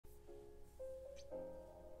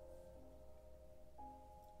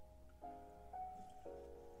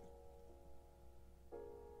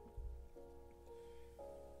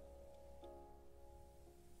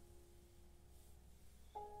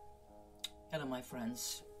Hello, my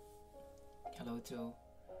friends. Hello to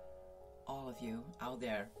all of you out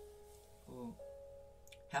there who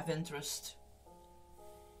have interest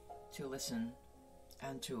to listen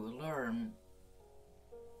and to learn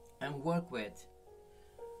and work with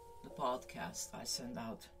the podcast I send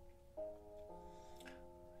out.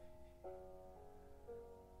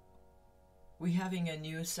 We're having a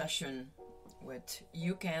new session with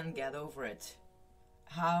You Can Get Over It.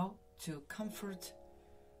 How to comfort,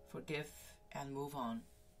 forgive, and move on.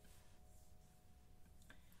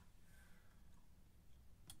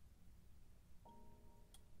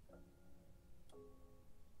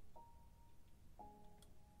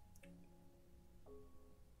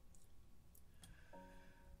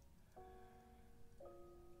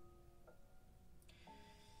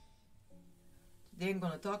 Today I'm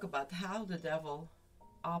going to talk about how the devil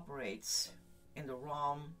operates in the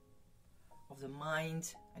realm of the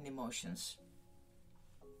mind and emotions.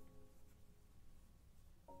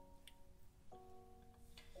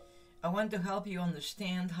 I want to help you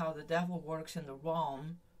understand how the devil works in the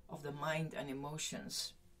realm of the mind and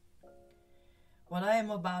emotions. What I am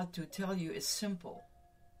about to tell you is simple.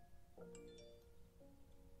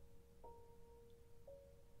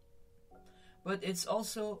 But it's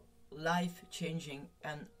also life-changing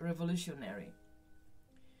and revolutionary.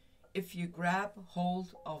 If you grab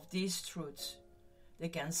hold of these truths, they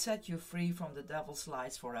can set you free from the devil's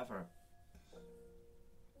lies forever.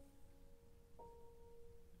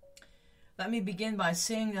 Let me begin by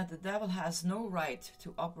saying that the devil has no right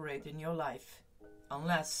to operate in your life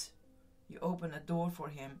unless you open a door for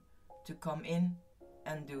him to come in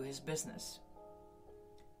and do his business.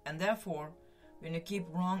 And therefore, when you keep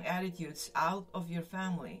wrong attitudes out of your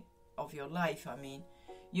family, of your life,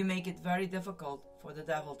 you make it very difficult for the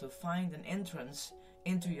devil to find an entrance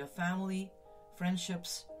into your family,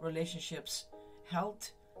 friendships, relationships,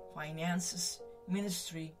 health, finances,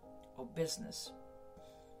 ministry, or business.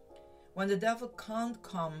 When the devil can't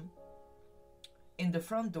come in the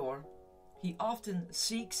front door, he often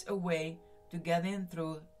seeks a way to get in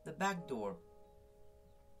through the back door.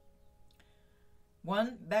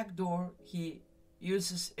 One back door he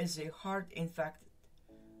uses is a heart infected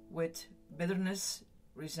with bitterness,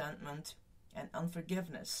 resentment, and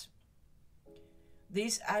unforgiveness.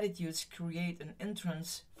 These attitudes create an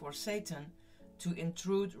entrance for Satan to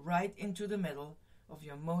intrude right into the middle of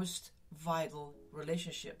your most vital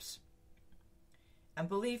relationships. And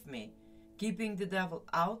believe me, keeping the devil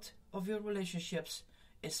out of your relationships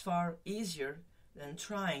is far easier than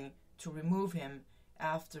trying to remove him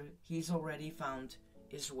after he's already found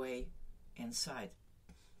his way inside.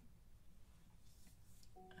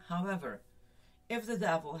 However, if the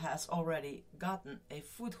devil has already gotten a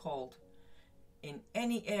foothold in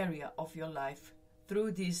any area of your life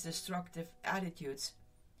through these destructive attitudes,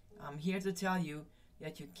 I'm here to tell you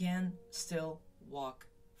that you can still walk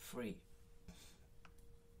free.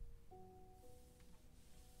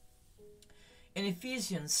 In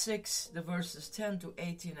Ephesians 6, the verses 10 to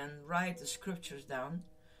 18, and write the scriptures down,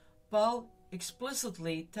 Paul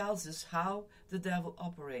explicitly tells us how the devil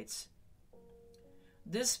operates.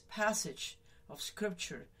 This passage of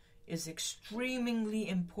scripture is extremely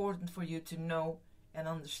important for you to know and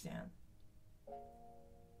understand.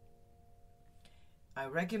 I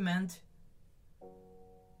recommend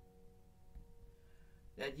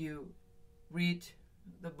that you read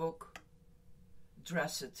the book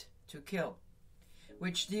Dressed to Kill,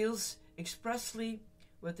 which deals expressly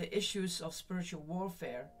with the issues of spiritual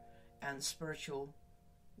warfare and spiritual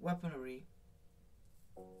weaponry.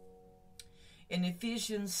 In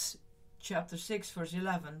Ephesians chapter 6, verse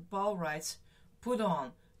 11, Paul writes, "Put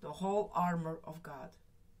on the whole armor of God,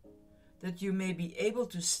 that you may be able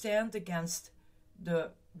to stand against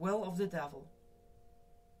the will of the devil."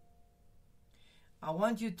 I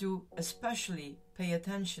want you to especially pay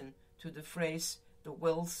attention to the phrase, "the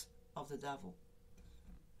wills of the devil."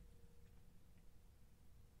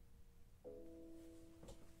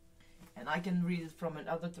 And I can read it from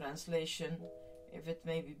another translation, if it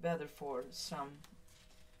may be better for some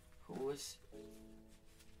who is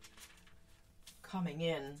coming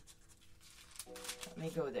in. Let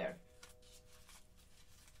me go there.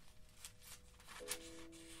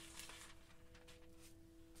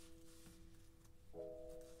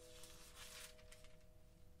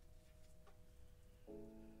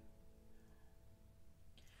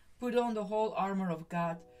 Put on the whole armor of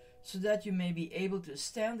God, so that you may be able to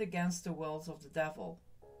stand against the wiles of the devil.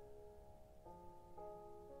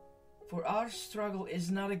 For our struggle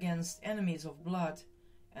is not against enemies of blood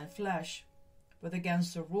and flesh, but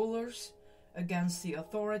against the rulers, against the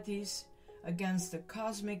authorities, against the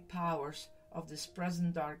cosmic powers of this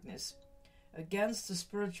present darkness, against the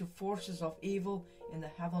spiritual forces of evil in the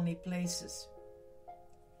heavenly places.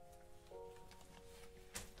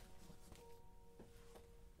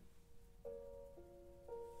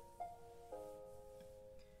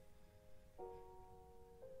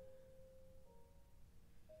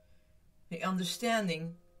 The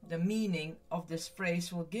understanding, the meaning of this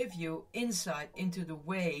phrase will give you insight into the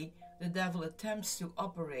way the devil attempts to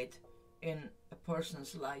operate in a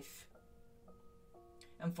person's life.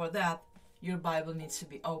 And for that, your Bible needs to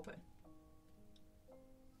be open.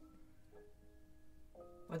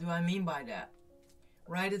 What do I mean by that?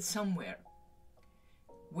 Write it somewhere.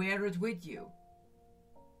 Wear it with you.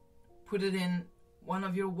 Put it in one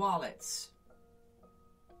of your wallets.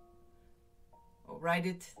 Or write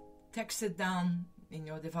it, text it down in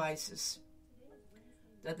your devices.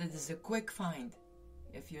 That it is a quick find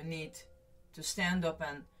if you need to stand up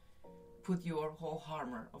and put your whole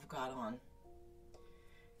armor of God on.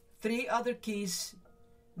 3 other keys,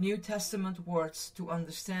 New Testament words to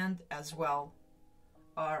understand as well,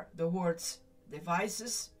 are the words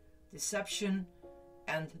devices, deception,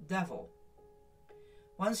 and devil.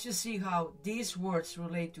 Once you see how these words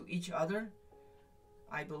relate to each other,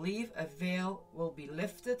 I believe a veil will be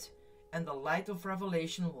lifted and the light of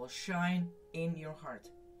revelation will shine in your heart,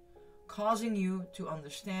 causing you to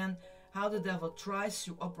understand how the devil tries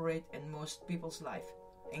to operate in most people's life,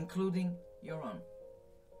 including your own.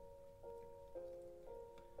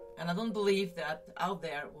 And I don't believe that out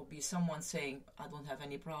there will be someone saying, I don't have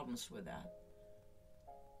any problems with that.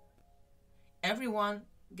 Everyone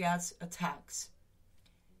gets attacks.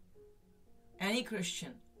 Any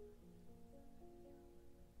Christian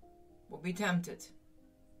will be tempted.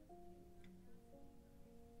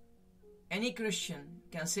 Any Christian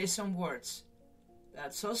can say some words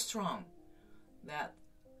that's so strong that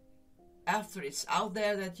after it's out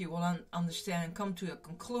there that you will understand and come to a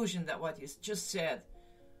conclusion that what you just said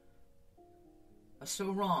was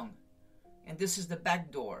so wrong. And this is the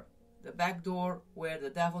back door where the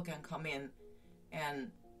devil can come in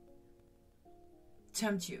and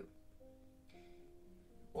tempt you.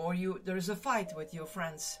 Or there is a fight with your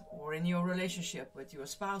friends or in your relationship with your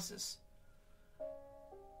spouses.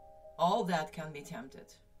 All that can be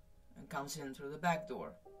tempted and comes in through the back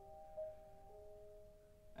door.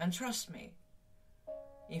 And trust me,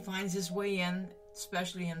 he finds his way in,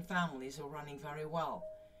 especially in families who are running very well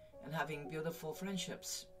and having beautiful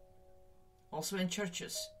friendships. Also in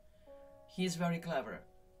churches. He is very clever.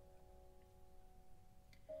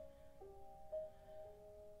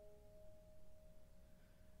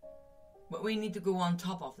 But we need to go on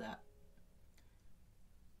top of that.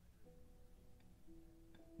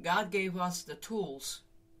 God gave us the tools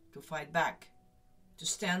to fight back, to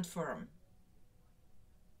stand firm.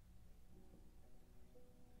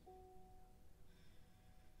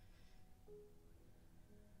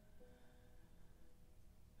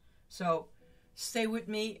 So stay with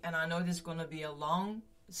me, and I know this is going to be a long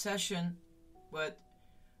session, but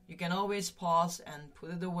you can always pause and put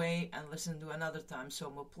it away and listen to another time. So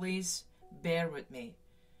please bear with me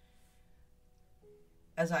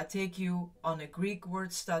as I take you on a Greek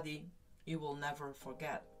word study you will never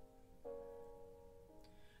forget.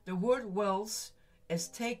 The word wills is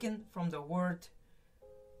taken from the word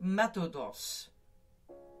methodos,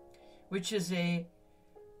 which is a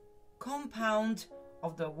compound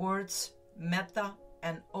of the words meta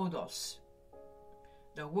and odos.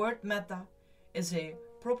 The word meta is a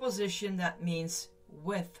preposition that means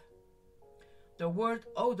with. The word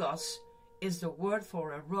odos is the word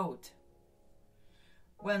for a road.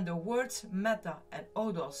 When the words meta and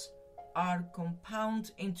odos are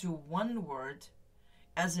compounded into one word,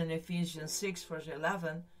 as in Ephesians 6 verse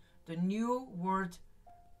 11, the new word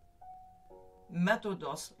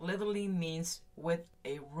methodos literally means with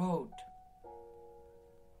a road.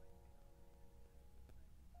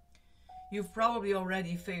 You've probably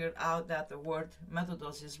already figured out that the word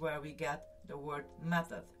methodos is where we get the word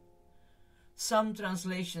method. Some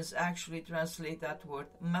translations actually translate that word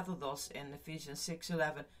methodos in Ephesians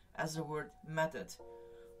 6:11 as the word method.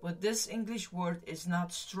 But this English word is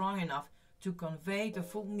not strong enough to convey the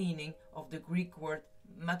full meaning of the Greek word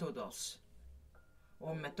methodos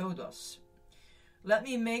or methodos. Let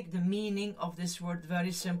me make the meaning of this word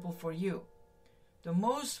very simple for you. The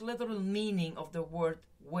most literal meaning of the word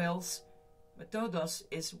wills, methodos,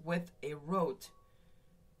 is with a road.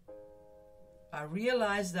 I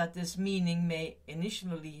realize that this meaning may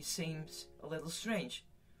initially seem a little strange,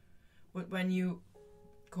 but when you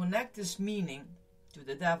connect this meaning to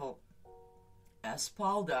the devil, as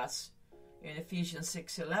Paul does in Ephesians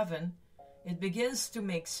 6:11, it begins to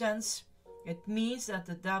make sense. It means that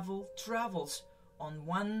the devil travels on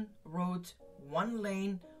one road, one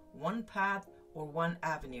lane, one path, or one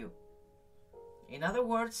avenue. In other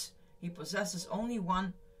words, he possesses only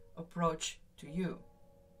one approach to you.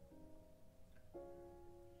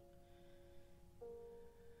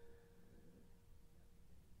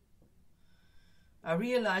 I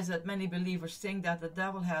realize that many believers think that the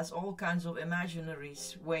devil has all kinds of imaginary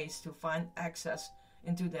ways to find access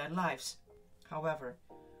into their lives. However,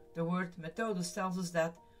 the word Methodus tells us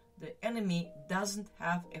that the enemy doesn't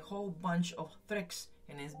have a whole bunch of tricks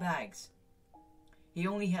in his bags. He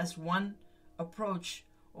only has one approach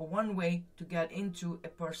or one way to get into a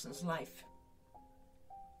person's life.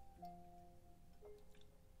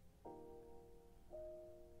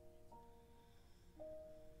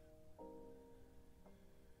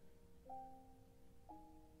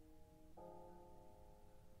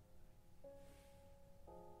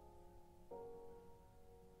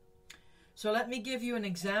 So let me give you an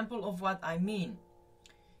example of what I mean.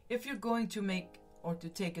 If you're going to make or to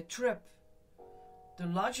take a trip, the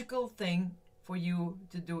logical thing for you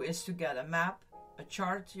to do is to get a map,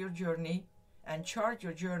 chart your journey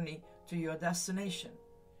to your destination.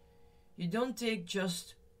 You don't take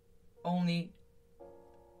just only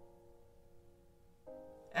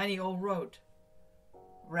any old road.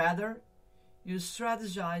 Rather, you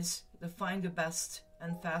strategize to find the best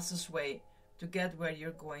and fastest way to get where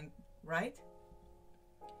you're going, right?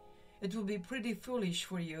 It will be pretty foolish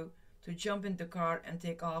for you to jump in the car and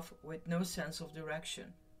take off with no sense of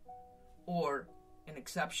direction. Or, an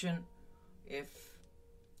exception,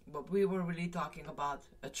 but we were really talking about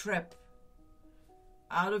a trip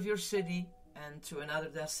out of your city and to another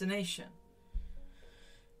destination.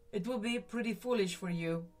 It will be pretty foolish for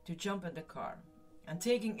you to jump in the car, and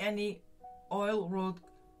taking any oil road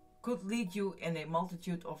could lead you in a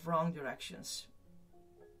multitude of wrong directions.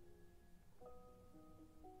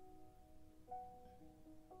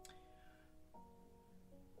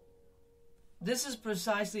 This is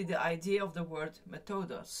precisely the idea of the word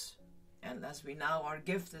Methodus. And as we now are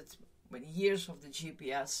gifted with years of the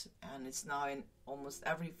GPS, and it's now in almost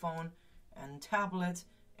every phone and tablet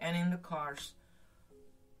and in the cars,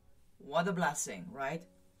 what a blessing, right?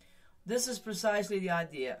 This is precisely the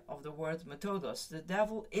idea of the word Methodus. The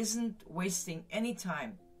devil isn't wasting any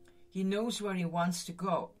time. He knows where he wants to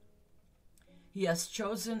go. He has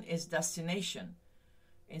chosen his destination.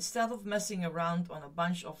 Instead of messing around on a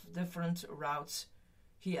bunch of different routes,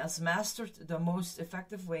 he has mastered the most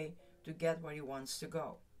effective way to get where he wants to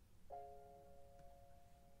go.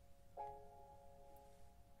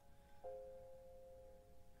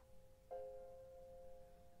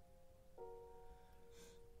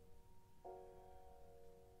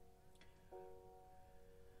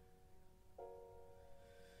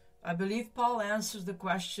 I believe Paul answers the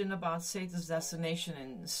question about Satan's destination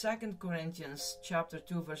in 2 Corinthians chapter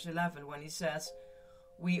 2 verse 11 when he says,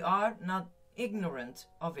 "We are not ignorant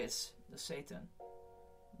of his," the Satan,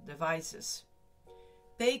 devices.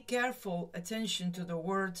 Pay careful attention to the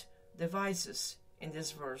word devices in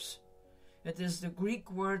this verse. It is the Greek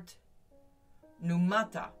word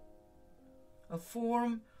pneumata, a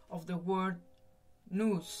form of the word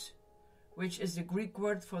nous, which is the Greek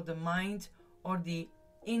word for the mind or the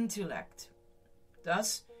intellect.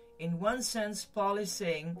 Thus, in one sense, Paul is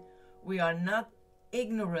saying we are not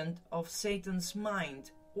ignorant of Satan's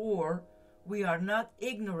mind, or we are not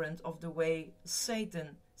ignorant of the way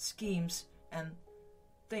Satan schemes and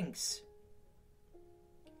thinks.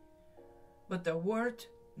 But the word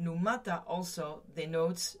pneumata also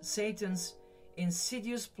denotes Satan's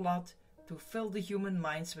insidious plot to fill the human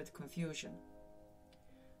minds with confusion.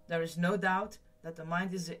 There is no doubt that the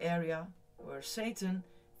mind is the area where Satan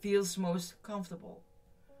feels most comfortable.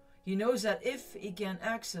 He knows that if he can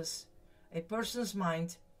access a person's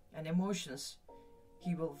mind and emotions,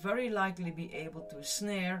 he will very likely be able to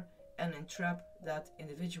snare and entrap that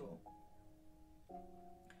individual.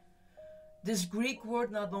 This Greek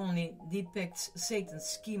word not only depicts Satan's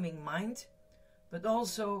scheming mind, but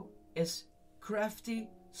also his crafty,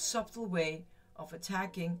 subtle way of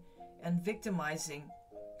attacking and victimizing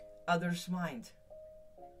others' mind.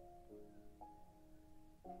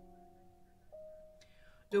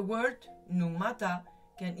 The word pneumata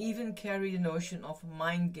can even carry the notion of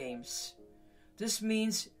mind games. This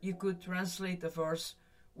means you could translate the verse,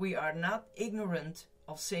 "We are not ignorant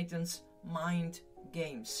of Satan's mind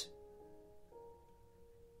games."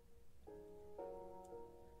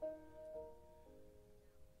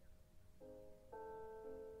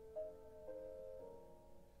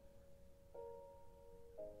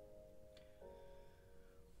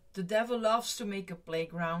 The devil loves to make a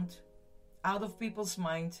playground out of people's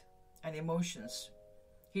mind and emotions.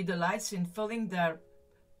 He delights in filling their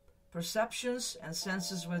perceptions and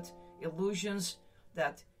senses with illusions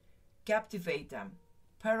that captivate them,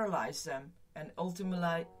 paralyze them, and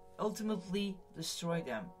ultimately destroy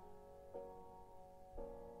them.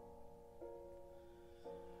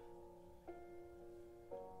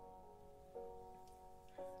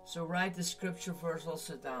 So write the scripture verse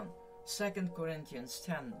also down. 2 Corinthians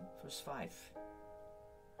 10, verse 5.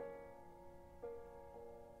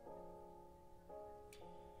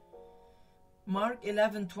 Mark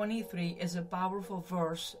 11:23 is a powerful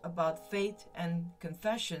verse about faith and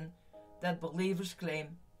confession that believers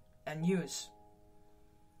claim and use.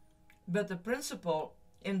 But the principle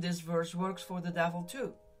in this verse works for the devil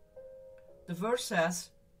too. The verse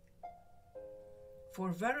says,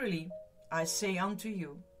 "For verily I say unto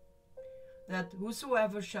you, that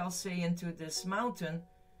whosoever shall say unto this mountain,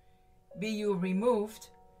 Be you removed,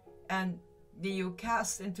 and be you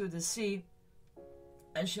cast into the sea,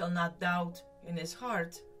 and shall not doubt in his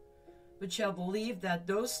heart, but shall believe that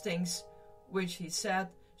those things which he said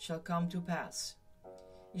shall come to pass,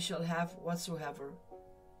 he shall have whatsoever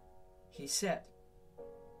he said."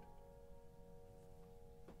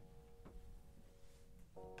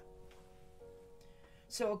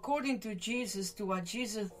 So according to Jesus, to what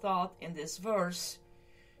Jesus thought in this verse,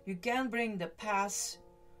 you can bring to pass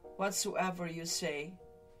whatsoever you say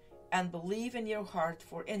and believe in your heart.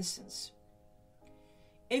 For instance,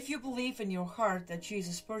 if you believe in your heart that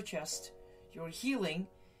Jesus purchased your healing,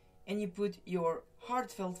 and you put your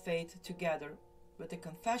heartfelt faith together with the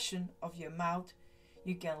confession of your mouth,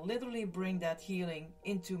 you can literally bring that healing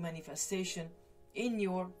into manifestation in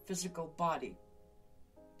your physical body.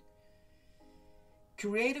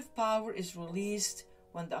 Creative power is released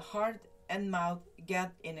when the heart and mouth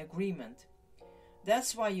get in agreement.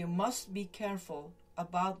 That's why you must be careful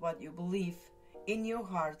about what you believe in your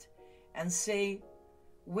heart and say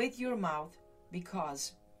with your mouth,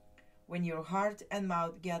 because when your heart and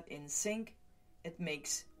mouth get in sync, it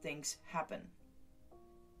makes things happen.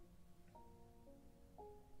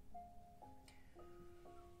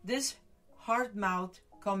 This heart-mouth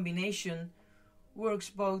combination works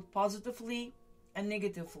both positively and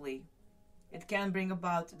negatively. It can bring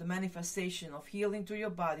about the manifestation of healing to your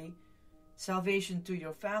body, salvation to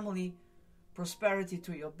your family, prosperity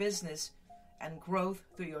to your business, and growth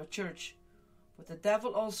to your church. But the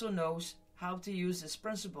devil also knows how to use this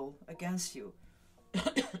principle against you.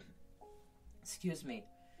 Excuse me.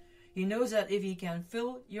 He knows that if he can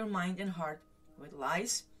fill your mind and heart with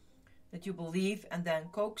lies that you believe and then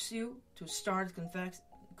coax you to start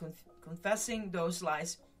confessing those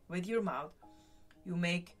lies with your mouth, you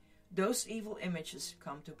make those evil images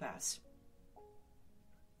come to pass.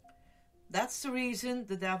 That's the reason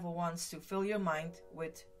the devil wants to fill your mind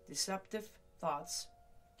with deceptive thoughts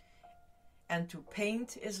and to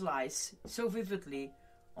paint his lies so vividly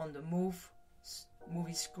on the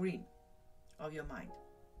movie screen of your mind.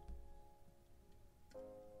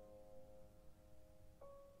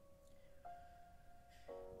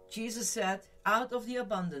 Jesus said, "Out of the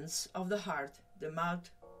abundance of the heart, the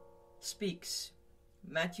mouth speaks."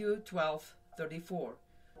 Matthew 12:34.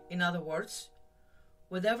 In other words,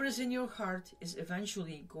 whatever is in your heart is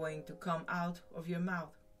eventually going to come out of your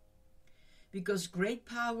mouth. Because great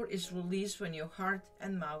power is released when your heart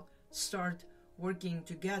and mouth start working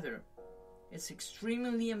together. It's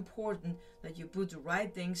extremely important that you put the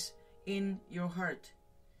right things in your heart.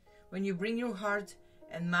 When you bring your heart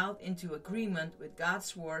and mouth into agreement with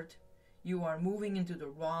God's word, you are moving into the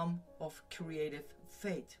realm of creative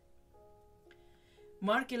faith.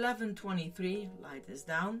 Mark 11:23, write this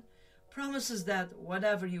down, promises that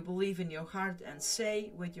whatever you believe in your heart and say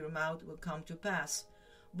with your mouth will come to pass.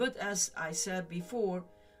 But as I said before,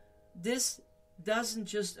 this doesn't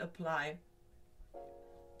just apply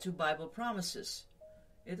to Bible promises.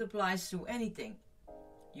 It applies to anything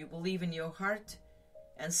you believe in your heart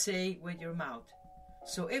and say with your mouth.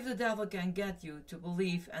 So if the devil can get you to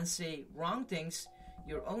believe and say wrong things,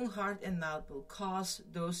 your own heart and mouth will cause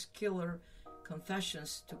those killer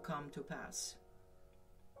confessions to come to pass.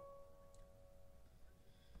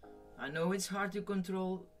 I know it's hard to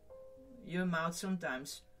control your mouth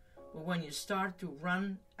sometimes, but when you start to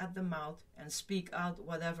run at the mouth and speak out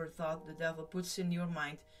whatever thought the devil puts in your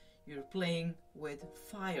mind, you're playing with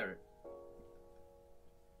fire.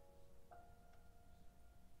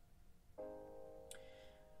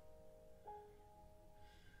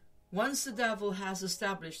 Once the devil has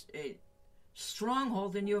established a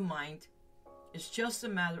stronghold in your mind, it's just a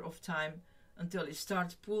matter of time until he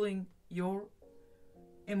starts pulling your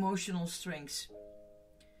emotional strings.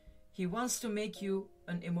 He wants to make you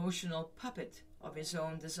an emotional puppet of his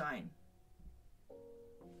own design.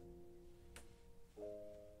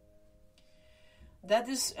 That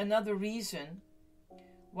is another reason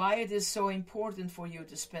why it is so important for you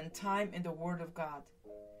to spend time in the Word of God.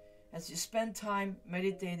 As you spend time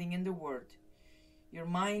meditating in the Word, your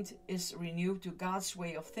mind is renewed to God's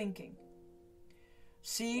way of thinking.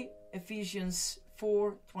 See Ephesians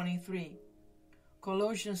 4:23,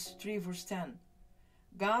 Colossians 3 verse 10.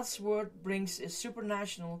 God's Word brings a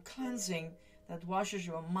supernatural cleansing that washes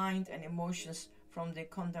your mind and emotions from the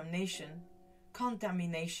contamination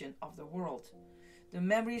of the world, the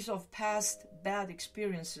memories of past bad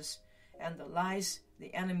experiences, and the lies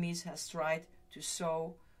the enemy has tried to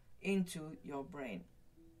sow into your brain.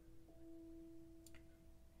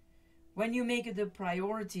 When you make it a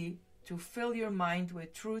priority to fill your mind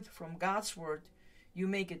with truth from God's Word, you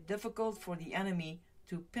make it difficult for the enemy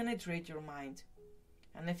to penetrate your mind.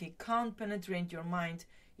 And if he can't penetrate your mind,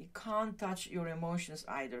 he can't touch your emotions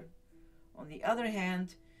either. On the other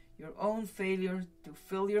hand, your own failure to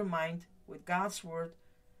fill your mind with God's Word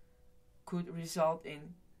could result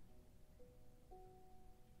in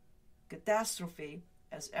catastrophe,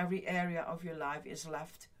 as every area of your life is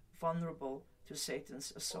left vulnerable to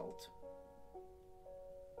Satan's assault.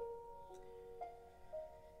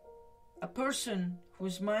 A person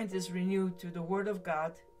whose mind is renewed to the Word of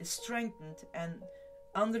God is strengthened and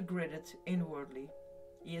undergirded inwardly.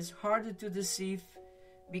 He is harder to deceive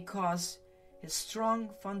because his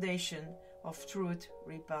strong foundation of truth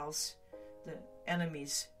repels the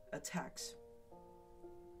enemy's attacks.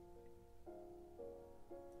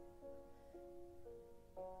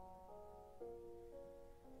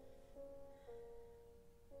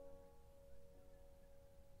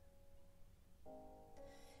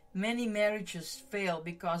 Many marriages fail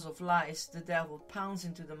because of lies the devil pounds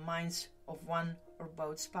into the minds of one or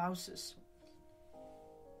both spouses.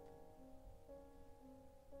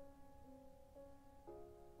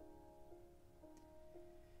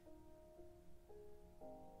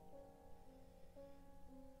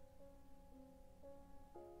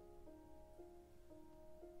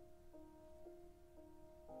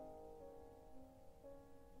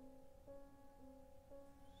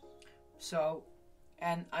 So,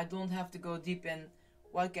 and I don't have to go deep in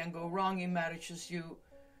what can go wrong in marriages. You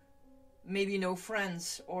maybe know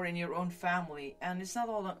friends or in your own family. And it's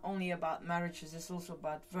not only about marriages, it's also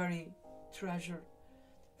about very treasured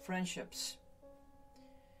friendships.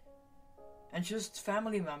 And just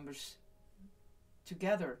family members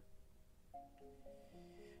together.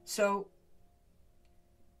 So,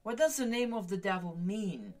 what does the name of the devil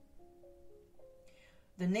mean?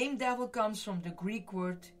 The name devil comes from the Greek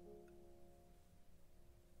word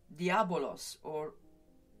diabolos,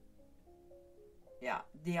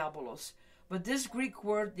 diabolos. But this Greek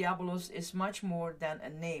word diabolos is much more than a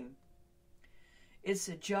name. It's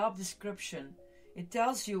a job description. It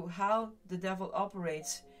tells you how the devil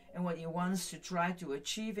operates and what he wants to try to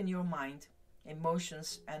achieve in your mind,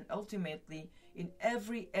 emotions, and ultimately in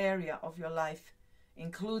every area of your life,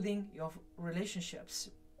 including your relationships.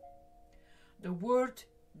 The word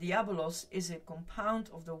diabolos is a compound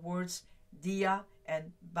of the words dia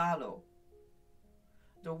and balo.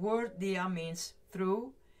 The word dia means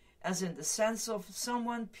through, as in the sense of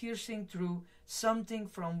someone piercing through something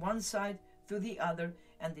from one side to the other,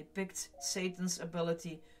 and depicts Satan's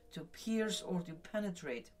ability to pierce or to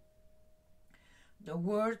penetrate. The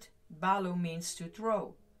word balo means to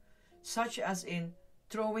throw, such as in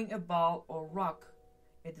throwing a ball or rock.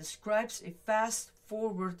 It describes a fast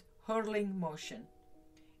forward hurling motion.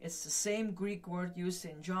 It's the same Greek word used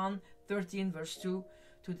in John 13 verse 2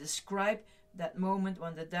 to describe that moment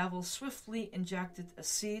when the devil swiftly injected a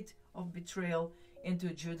seed of betrayal into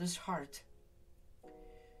Judas' heart.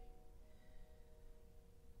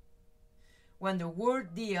 When the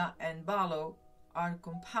word dia and balo are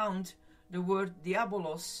compound, the word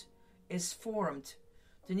diabolos is formed,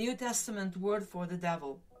 the New Testament word for the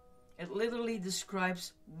devil. It literally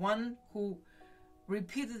describes one who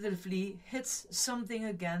repeatedly hits something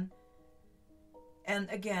again and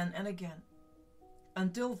again and again,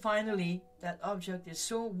 until finally that object is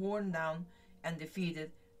so worn down and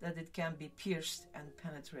defeated that it can be pierced and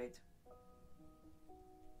penetrate.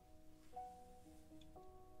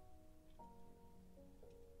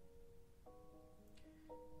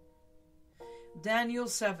 Daniel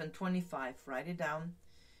 7:25, write it down,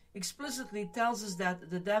 explicitly tells us that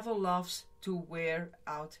the devil loves to wear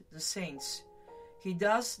out the saints. He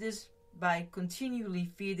does this by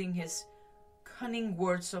continually feeding his cunning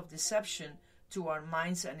words of deception to our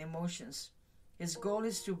minds and emotions. His goal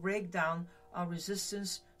is to break down our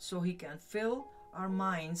resistance so he can fill our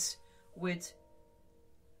minds with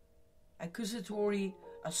accusatory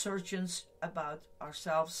assertions about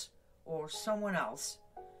ourselves or someone else,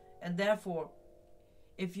 and therefore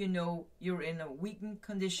If you know you're in a weakened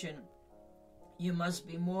condition, you must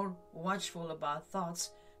be more watchful about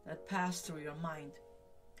thoughts that pass through your mind.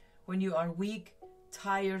 When you are weak,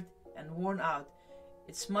 tired, and worn out,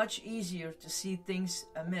 it's much easier to see things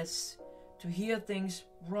amiss, to hear things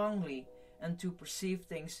wrongly, and to perceive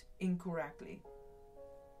things incorrectly.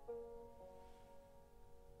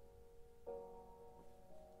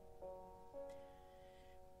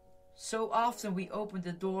 So often we open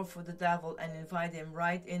the door for the devil and invite him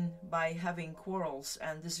right in by having quarrels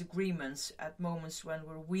and disagreements at moments when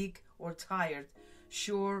we're weak or tired.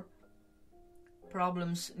 Sure,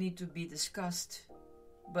 problems need to be discussed,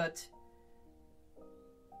 but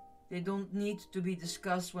they don't need to be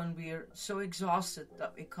discussed when we're so exhausted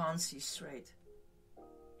that we can't see straight.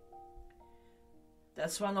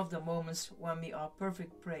 That's one of the moments when we are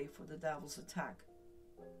perfect prey for the devil's attack.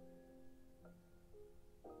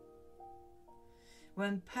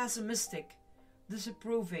 When pessimistic,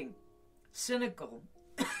 disapproving, cynical,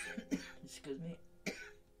 excuse me,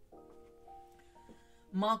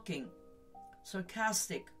 mocking,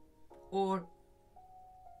 sarcastic, or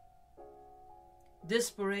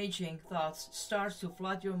disparaging thoughts start to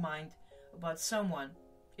flood your mind about someone,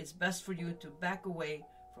 it's best for you to back away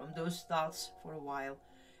from those thoughts for a while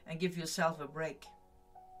and give yourself a break.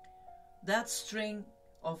 That string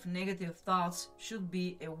of negative thoughts should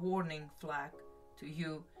be a warning flag to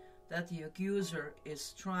you that the accuser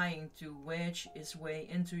is trying to wedge his way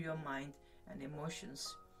into your mind and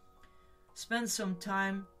emotions. Spend some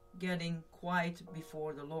time getting quiet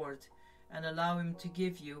before the Lord and allow him to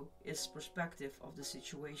give you his perspective of the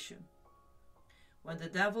situation. When the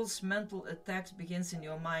devil's mental attack begins in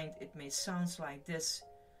your mind, it may sound like this: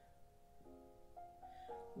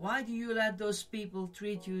 why do you let those people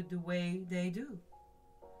treat you the way they do?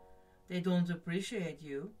 They don't appreciate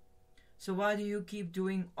you. So why do you keep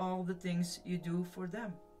doing all the things you do for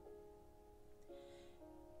them?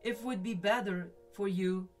 It would be better for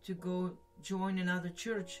you to go join another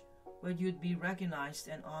church where you'd be recognized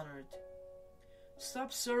and honored.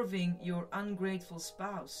 Stop serving your ungrateful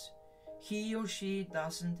spouse. He or she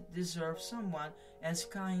doesn't deserve someone as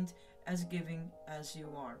kind, as giving as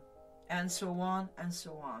you are. And so on and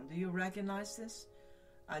so on. Do you recognize this?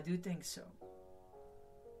 I do think so.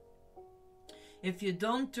 If you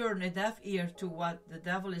don't turn a deaf ear to what the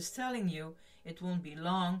devil is telling you, it won't be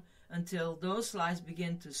long until those lies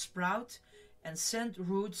begin to sprout and send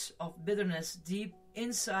roots of bitterness deep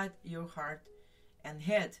inside your heart and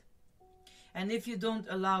head. And if you don't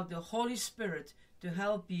allow the Holy Spirit to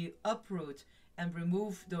help you uproot and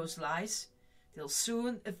remove those lies, they'll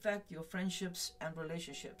soon affect your friendships and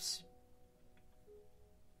relationships.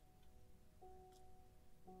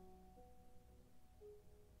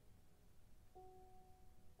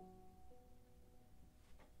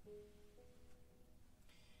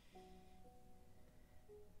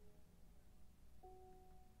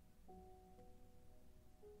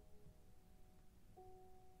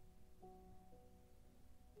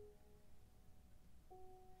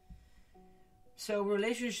 So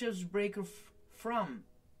relationships break from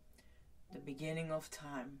the beginning of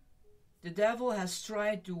time. The devil has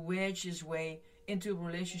tried to wedge his way into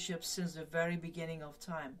relationships since the very beginning of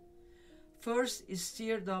time. First, he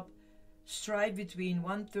stirred up strife between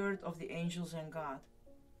 1/3 of the angels and God.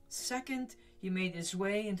 Second, he made his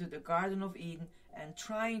way into the Garden of Eden and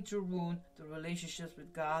trying to ruin the relationships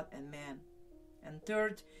with God and man. And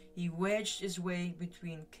third, he wedged his way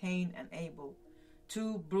between Cain and Abel,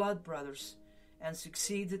 two blood brothers, and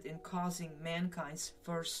succeeded in causing mankind's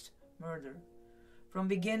first murder. From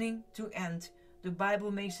beginning to end, the Bible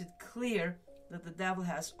makes it clear that the devil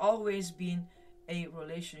has always been a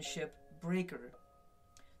relationship breaker.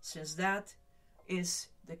 Since that is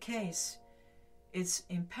the case, it's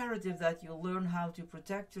imperative that you learn how to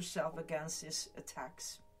protect yourself against his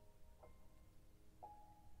attacks.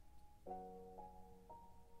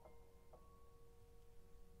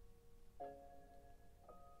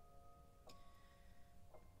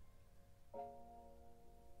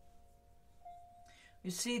 You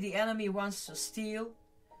see, the enemy wants to steal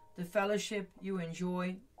the fellowship you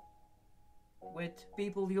enjoy with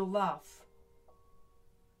people you love.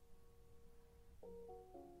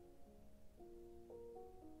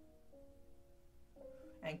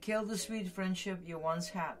 And kill the sweet friendship you once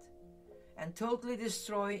had. And totally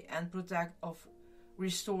destroy and protect of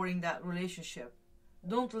restoring that relationship.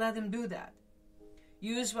 Don't let him do that.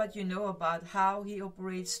 Use what you know about how he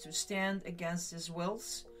operates to stand against his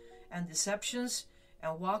wills and deceptions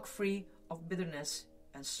and walk free of bitterness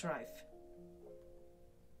and strife.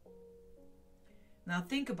 Now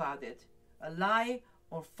think about it. A lie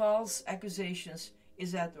or false accusations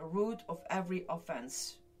is at the root of every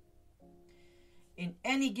offense. In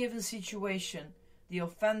any given situation, the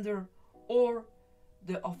offender or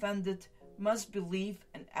the offended must believe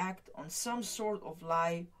and act on some sort of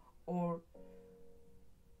lie or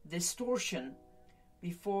distortion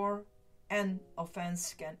before an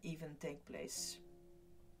offense can even take place.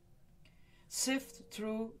 Sift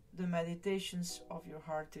through the meditations of your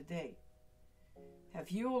heart today. Have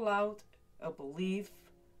you allowed a belief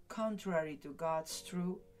contrary to God's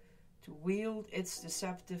truth to wield its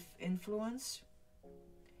deceptive influence?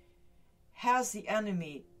 Has the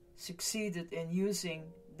enemy succeeded in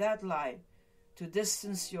using that lie to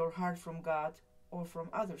distance your heart from God or from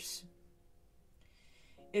others?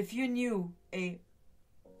 If you knew a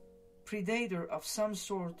predator of some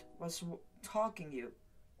sort was stalking you,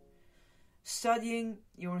 studying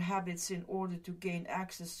your habits in order to gain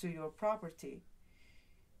access to your property,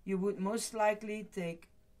 you would most likely take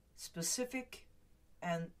specific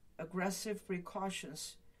and aggressive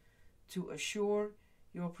precautions to assure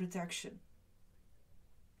your protection.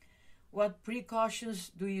 What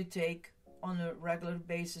precautions do you take on a regular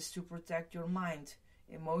basis to protect your mind,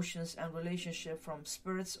 emotions, and relationship from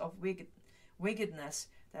spirits of wickedness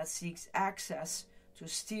that seeks access to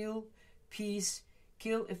steal peace,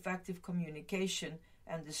 kill effective communication,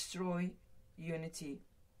 and destroy unity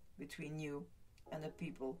between you and the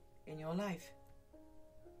people in your life?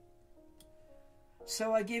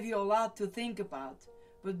 So I give you a lot to think about,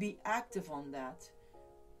 but be active on that.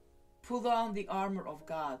 Put on the armor of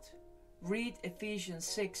God. Read Ephesians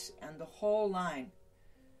 6 and the whole line.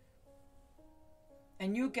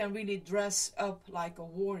 And you can really dress up like a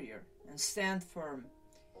warrior and stand firm.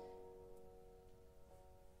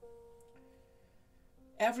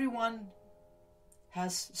 Everyone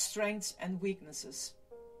has strengths and weaknesses,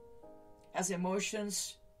 has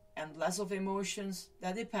emotions and less of emotions.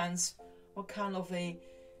 That depends what kind of a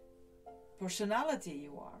personality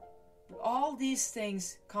you are. But all these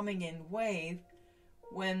things coming in wave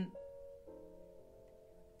when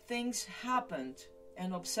things happened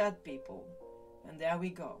and upset people. And there we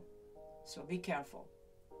go. So be careful.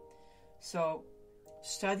 So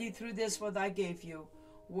study through this, what I gave you,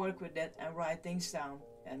 work with it and write things down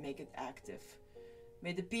and make it active.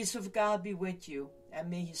 May the peace of God be with you, and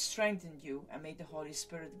may He strengthen you, and may the Holy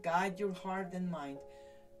Spirit guide your heart and mind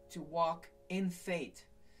to walk in faith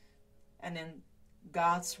and in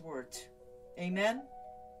God's Word. Amen.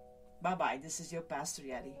 Bye-bye. This is your Pastor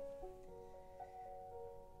Yeti.